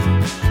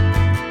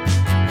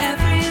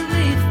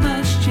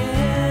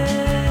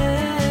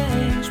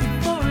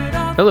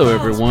Hello,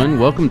 everyone.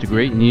 Welcome to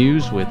Great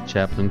News with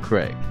Chaplain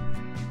Craig.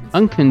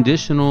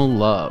 Unconditional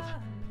love.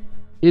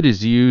 It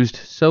is used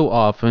so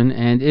often,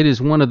 and it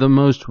is one of the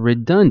most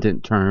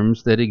redundant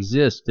terms that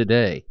exist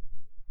today.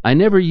 I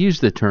never use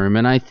the term,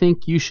 and I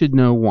think you should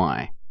know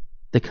why.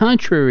 The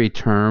contrary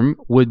term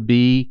would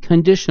be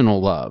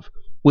conditional love,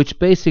 which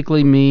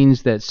basically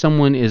means that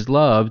someone is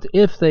loved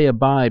if they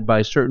abide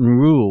by certain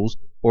rules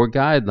or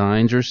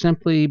guidelines or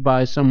simply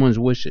by someone's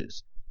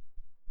wishes.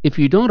 If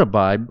you don't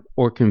abide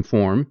or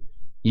conform,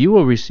 you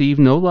will receive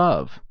no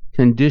love,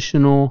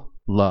 conditional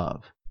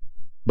love.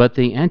 But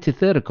the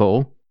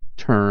antithetical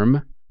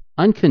term,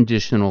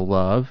 unconditional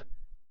love,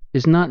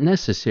 is not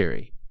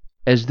necessary,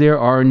 as there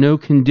are no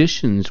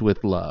conditions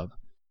with love.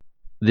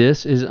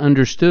 This is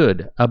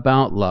understood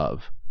about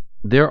love.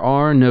 There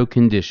are no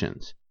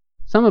conditions.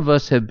 Some of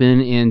us have been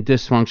in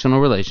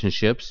dysfunctional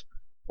relationships,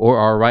 or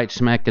are right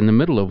smack in the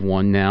middle of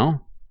one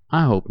now,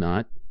 I hope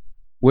not,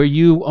 where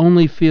you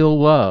only feel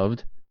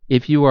loved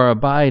if you are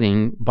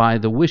abiding by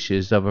the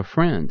wishes of a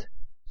friend,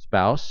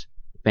 spouse,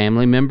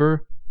 family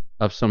member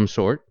of some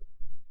sort.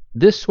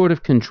 This sort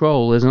of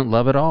control isn't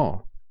love at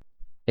all.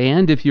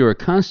 And if you are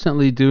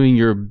constantly doing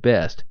your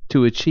best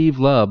to achieve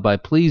love by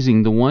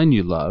pleasing the one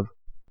you love,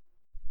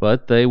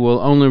 but they will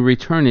only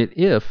return it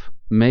if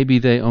maybe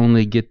they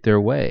only get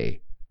their way,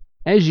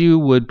 as you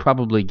would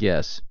probably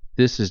guess,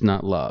 this is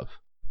not love.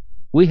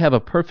 We have a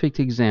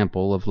perfect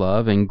example of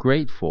love, and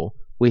grateful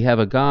we have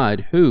a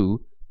God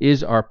who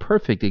is our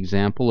perfect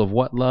example of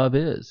what love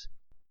is.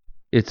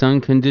 Its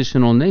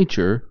unconditional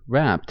nature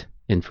wrapped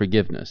in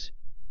forgiveness.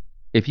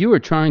 If you are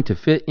trying to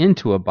fit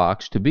into a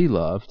box to be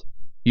loved,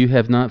 you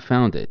have not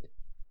found it.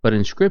 But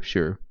in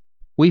Scripture,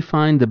 we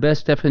find the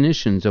best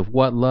definitions of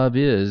what love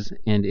is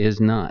and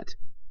is not.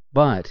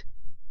 But,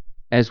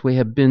 as we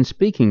have been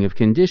speaking of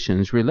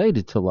conditions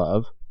related to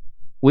love,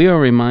 we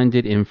are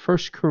reminded in 1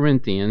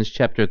 Corinthians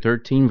chapter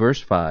 13, verse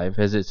 5,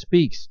 as it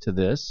speaks to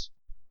this,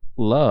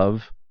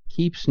 love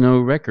keeps no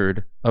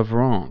record of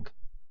wrong.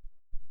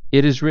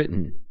 It is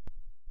written.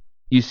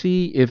 You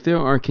see, if there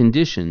are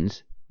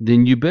conditions,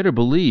 then you better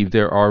believe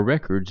there are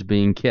records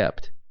being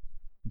kept.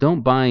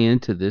 Don't buy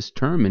into this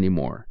term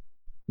anymore.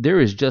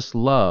 There is just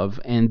love,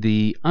 and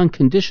the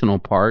unconditional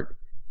part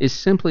is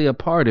simply a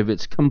part of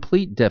its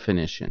complete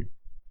definition.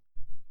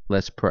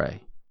 Let's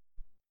pray.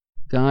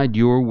 God,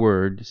 your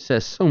word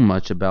says so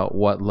much about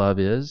what love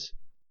is,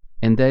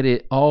 and that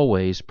it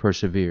always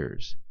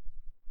perseveres.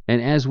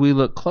 And as we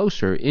look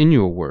closer in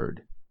your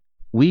word,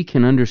 we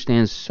can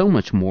understand so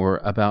much more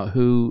about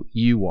who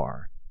you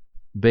are,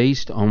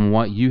 based on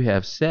what you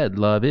have said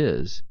love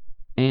is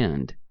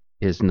and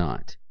is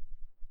not.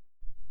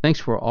 Thanks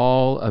for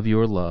all of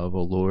your love,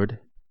 O Lord,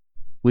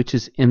 which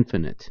is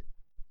infinite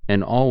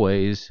and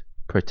always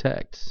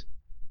protects.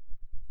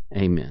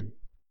 Amen.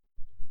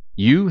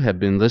 You have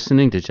been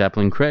listening to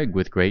Chaplain Craig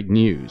with Great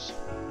News,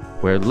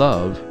 where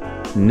love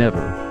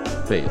never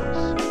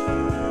fails.